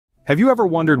Have you ever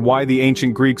wondered why the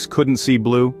ancient Greeks couldn't see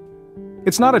blue?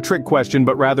 It's not a trick question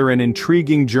but rather an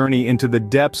intriguing journey into the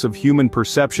depths of human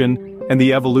perception and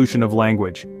the evolution of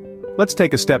language. Let's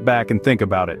take a step back and think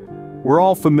about it. We're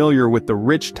all familiar with the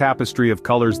rich tapestry of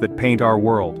colors that paint our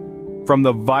world. From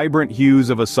the vibrant hues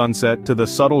of a sunset to the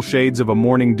subtle shades of a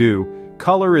morning dew,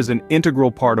 color is an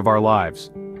integral part of our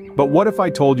lives. But what if I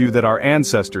told you that our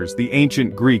ancestors, the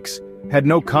ancient Greeks, had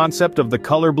no concept of the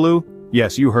color blue?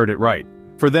 Yes, you heard it right.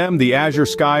 For them, the azure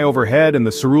sky overhead and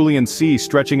the cerulean sea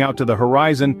stretching out to the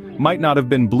horizon might not have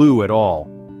been blue at all.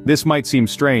 This might seem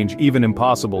strange, even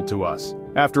impossible to us.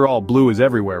 After all, blue is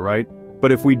everywhere, right?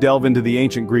 But if we delve into the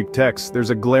ancient Greek texts, there's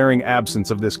a glaring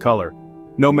absence of this color.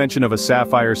 No mention of a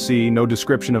sapphire sea, no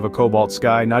description of a cobalt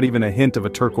sky, not even a hint of a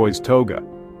turquoise toga.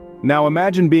 Now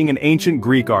imagine being an ancient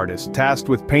Greek artist tasked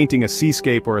with painting a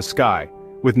seascape or a sky.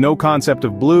 With no concept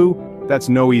of blue, that's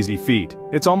no easy feat.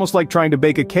 It's almost like trying to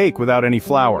bake a cake without any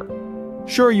flour.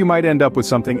 Sure, you might end up with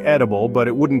something edible, but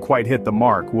it wouldn't quite hit the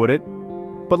mark, would it?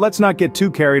 But let's not get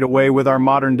too carried away with our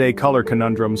modern-day color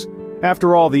conundrums.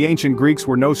 After all, the ancient Greeks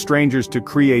were no strangers to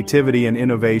creativity and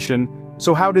innovation,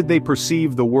 so how did they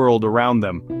perceive the world around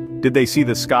them? Did they see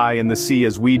the sky and the sea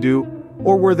as we do?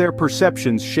 Or were their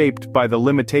perceptions shaped by the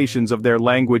limitations of their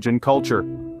language and culture?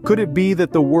 Could it be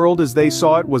that the world as they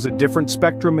saw it was a different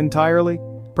spectrum entirely?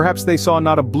 Perhaps they saw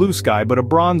not a blue sky but a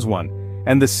bronze one,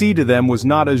 and the sea to them was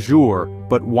not azure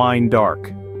but wine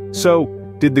dark. So,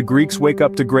 did the Greeks wake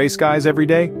up to gray skies every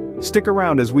day? Stick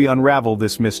around as we unravel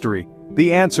this mystery.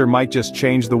 The answer might just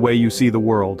change the way you see the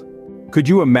world. Could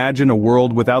you imagine a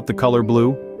world without the color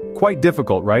blue? Quite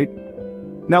difficult, right?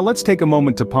 Now let's take a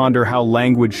moment to ponder how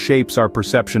language shapes our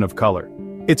perception of color.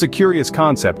 It's a curious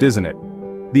concept, isn't it?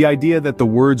 The idea that the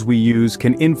words we use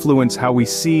can influence how we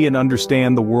see and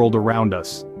understand the world around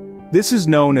us. This is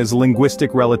known as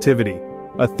linguistic relativity,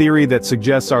 a theory that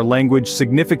suggests our language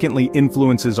significantly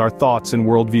influences our thoughts and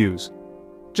worldviews.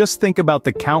 Just think about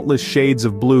the countless shades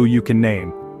of blue you can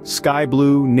name: sky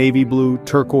blue, navy blue,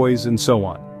 turquoise, and so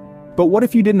on. But what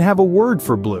if you didn't have a word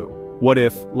for blue? What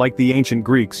if, like the ancient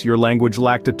Greeks, your language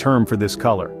lacked a term for this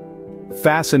color?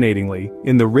 Fascinatingly,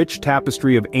 in the rich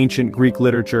tapestry of ancient Greek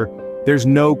literature, there's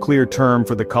no clear term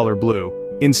for the color blue.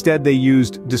 Instead, they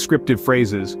used descriptive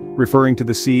phrases, referring to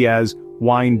the sea as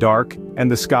wine dark and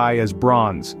the sky as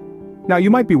bronze. Now you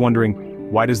might be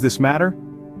wondering, why does this matter?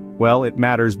 Well, it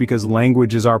matters because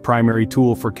language is our primary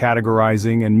tool for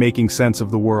categorizing and making sense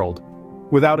of the world.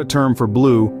 Without a term for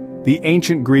blue, the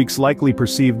ancient Greeks likely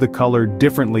perceived the color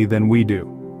differently than we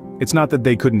do. It's not that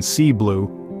they couldn't see blue,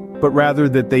 but rather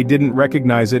that they didn't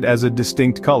recognize it as a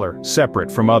distinct color,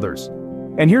 separate from others.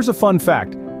 And here's a fun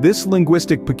fact: this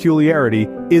linguistic peculiarity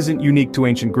isn't unique to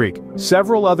ancient Greek.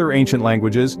 Several other ancient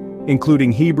languages,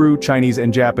 including Hebrew, Chinese,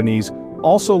 and Japanese,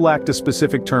 also lacked a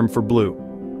specific term for blue.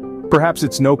 Perhaps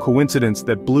it's no coincidence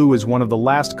that blue is one of the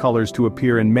last colors to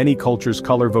appear in many cultures'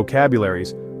 color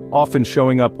vocabularies, often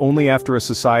showing up only after a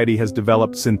society has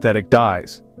developed synthetic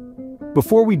dyes.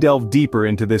 Before we delve deeper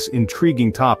into this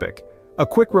intriguing topic, a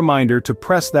quick reminder to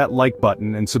press that like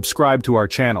button and subscribe to our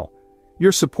channel.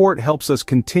 Your support helps us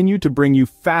continue to bring you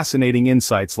fascinating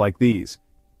insights like these.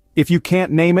 If you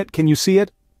can't name it, can you see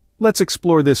it? Let's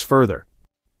explore this further.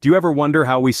 Do you ever wonder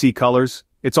how we see colors?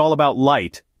 It's all about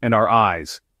light and our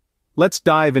eyes. Let's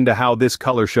dive into how this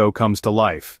color show comes to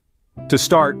life. To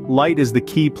start, light is the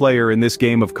key player in this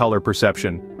game of color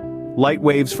perception. Light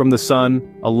waves from the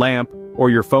sun, a lamp, or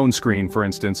your phone screen, for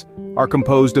instance, are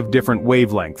composed of different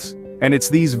wavelengths, and it's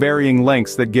these varying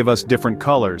lengths that give us different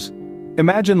colors.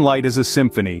 Imagine light as a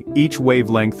symphony, each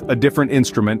wavelength a different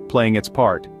instrument playing its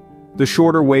part. The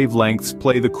shorter wavelengths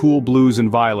play the cool blues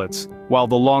and violets, while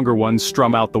the longer ones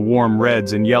strum out the warm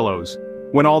reds and yellows.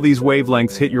 When all these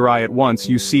wavelengths hit your eye at once,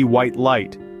 you see white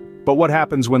light. But what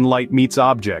happens when light meets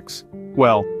objects?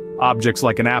 Well, objects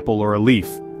like an apple or a leaf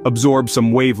absorb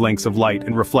some wavelengths of light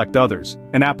and reflect others.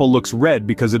 An apple looks red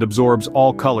because it absorbs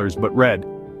all colors but red.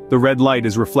 The red light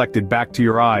is reflected back to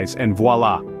your eyes and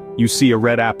voila, you see a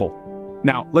red apple.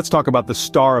 Now, let's talk about the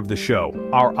star of the show,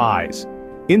 our eyes.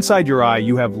 Inside your eye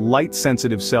you have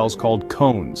light-sensitive cells called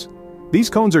cones.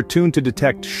 These cones are tuned to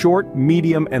detect short,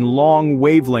 medium, and long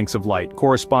wavelengths of light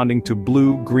corresponding to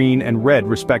blue, green, and red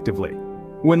respectively.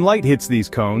 When light hits these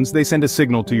cones, they send a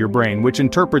signal to your brain which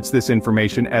interprets this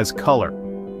information as color.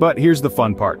 But here's the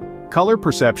fun part. Color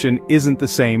perception isn't the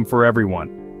same for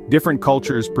everyone. Different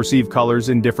cultures perceive colors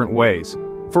in different ways.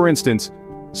 For instance,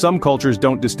 some cultures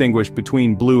don't distinguish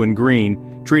between blue and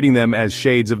green, treating them as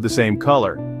shades of the same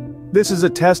color. This is a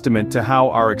testament to how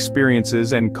our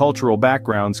experiences and cultural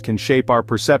backgrounds can shape our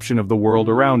perception of the world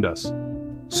around us.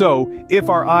 So, if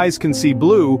our eyes can see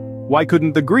blue, Why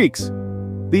couldn't the Greeks?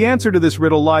 The answer to this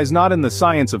riddle lies not in the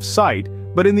science of sight,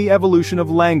 but in the evolution of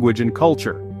language and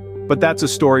culture. But that's a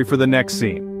story for the next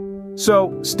scene.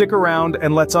 So, stick around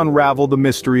and let's unravel the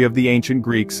mystery of the ancient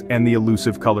Greeks and the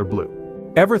elusive color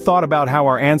blue. Ever thought about how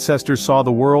our ancestors saw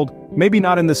the world? Maybe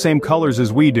not in the same colors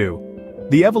as we do.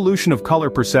 The evolution of color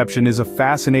perception is a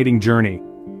fascinating journey.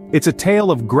 It's a tale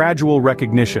of gradual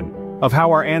recognition, of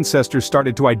how our ancestors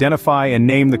started to identify and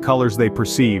name the colors they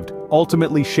perceived,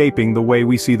 ultimately shaping the way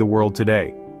we see the world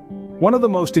today. One of the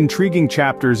most intriguing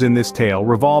chapters in this tale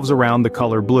revolves around the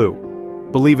color blue.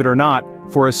 Believe it or not,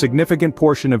 for a significant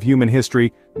portion of human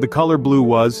history, the color blue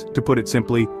was, to put it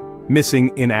simply,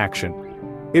 missing in action.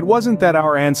 It wasn't that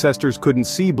our ancestors couldn't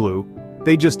see blue,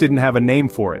 they just didn't have a name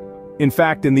for it. In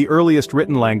fact, in the earliest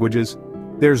written languages,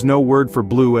 there's no word for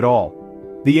blue at all.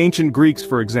 The ancient Greeks,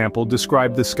 for example,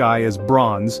 described the sky as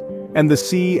bronze, and the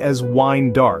sea as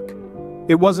wine dark.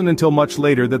 It wasn't until much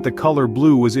later that the color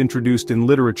blue was introduced in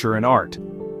literature and art.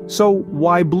 So,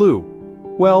 why blue?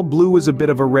 Well, blue is a bit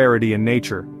of a rarity in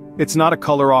nature. It's not a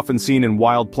color often seen in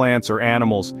wild plants or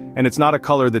animals, and it's not a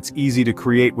color that's easy to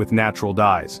create with natural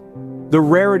dyes. The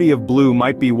rarity of blue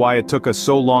might be why it took us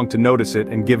so long to notice it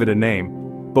and give it a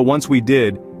name. But once we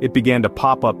did, it began to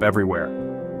pop up everywhere.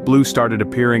 Blue started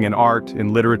appearing in art,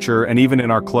 in literature, and even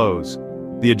in our clothes.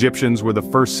 The Egyptians were the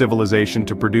first civilization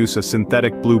to produce a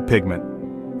synthetic blue pigment.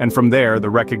 And from there,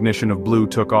 the recognition of blue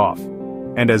took off.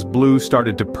 And as blue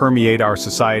started to permeate our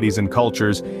societies and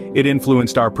cultures, it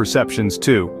influenced our perceptions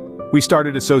too. We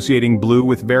started associating blue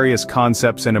with various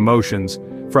concepts and emotions,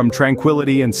 from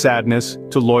tranquility and sadness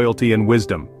to loyalty and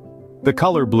wisdom. The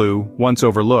color blue, once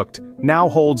overlooked, now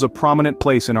holds a prominent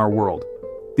place in our world.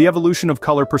 The evolution of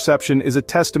color perception is a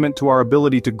testament to our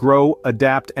ability to grow,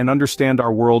 adapt, and understand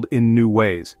our world in new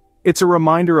ways. It's a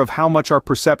reminder of how much our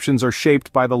perceptions are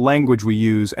shaped by the language we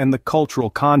use and the cultural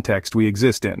context we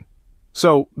exist in.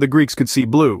 So, the Greeks could see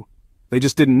blue. They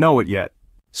just didn't know it yet.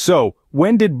 So,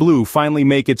 when did blue finally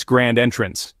make its grand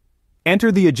entrance?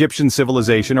 Enter the Egyptian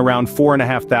civilization around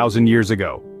 4,500 years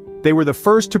ago. They were the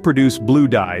first to produce blue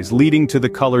dyes, leading to the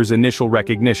color's initial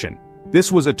recognition.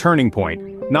 This was a turning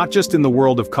point, not just in the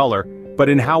world of color, but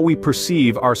in how we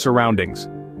perceive our surroundings.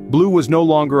 Blue was no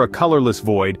longer a colorless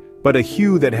void, but a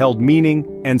hue that held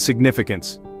meaning and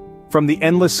significance. From the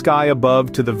endless sky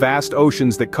above to the vast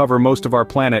oceans that cover most of our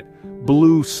planet,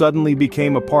 blue suddenly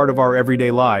became a part of our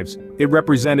everyday lives. It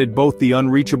represented both the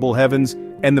unreachable heavens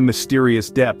and the mysterious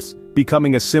depths,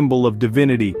 becoming a symbol of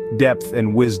divinity, depth,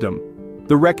 and wisdom.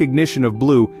 The recognition of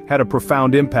blue had a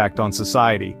profound impact on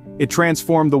society. It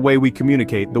transformed the way we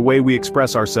communicate, the way we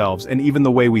express ourselves, and even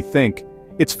the way we think.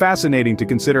 It's fascinating to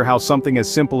consider how something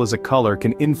as simple as a color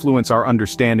can influence our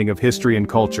understanding of history and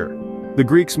culture. The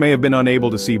Greeks may have been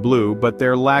unable to see blue, but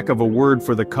their lack of a word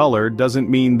for the color doesn't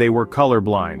mean they were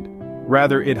colorblind.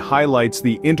 Rather, it highlights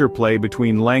the interplay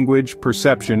between language,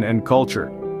 perception, and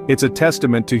culture. It's a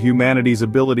testament to humanity's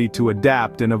ability to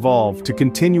adapt and evolve, to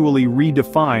continually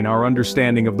redefine our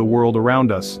understanding of the world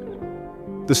around us.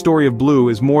 The story of blue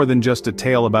is more than just a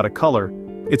tale about a color.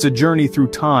 It's a journey through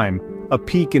time, a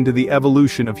peek into the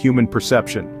evolution of human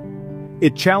perception.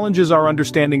 It challenges our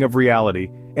understanding of reality,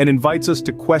 and invites us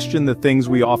to question the things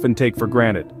we often take for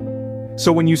granted.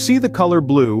 So when you see the color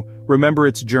blue, remember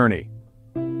its journey.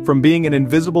 From being an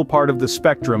invisible part of the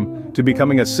spectrum to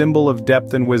becoming a symbol of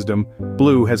depth and wisdom,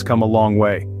 blue has come a long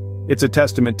way. It's a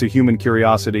testament to human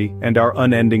curiosity and our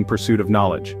unending pursuit of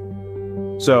knowledge.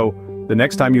 So, the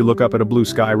next time you look up at a blue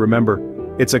sky, remember,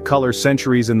 it's a color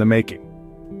centuries in the making.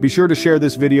 Be sure to share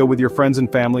this video with your friends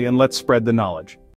and family, and let's spread the knowledge.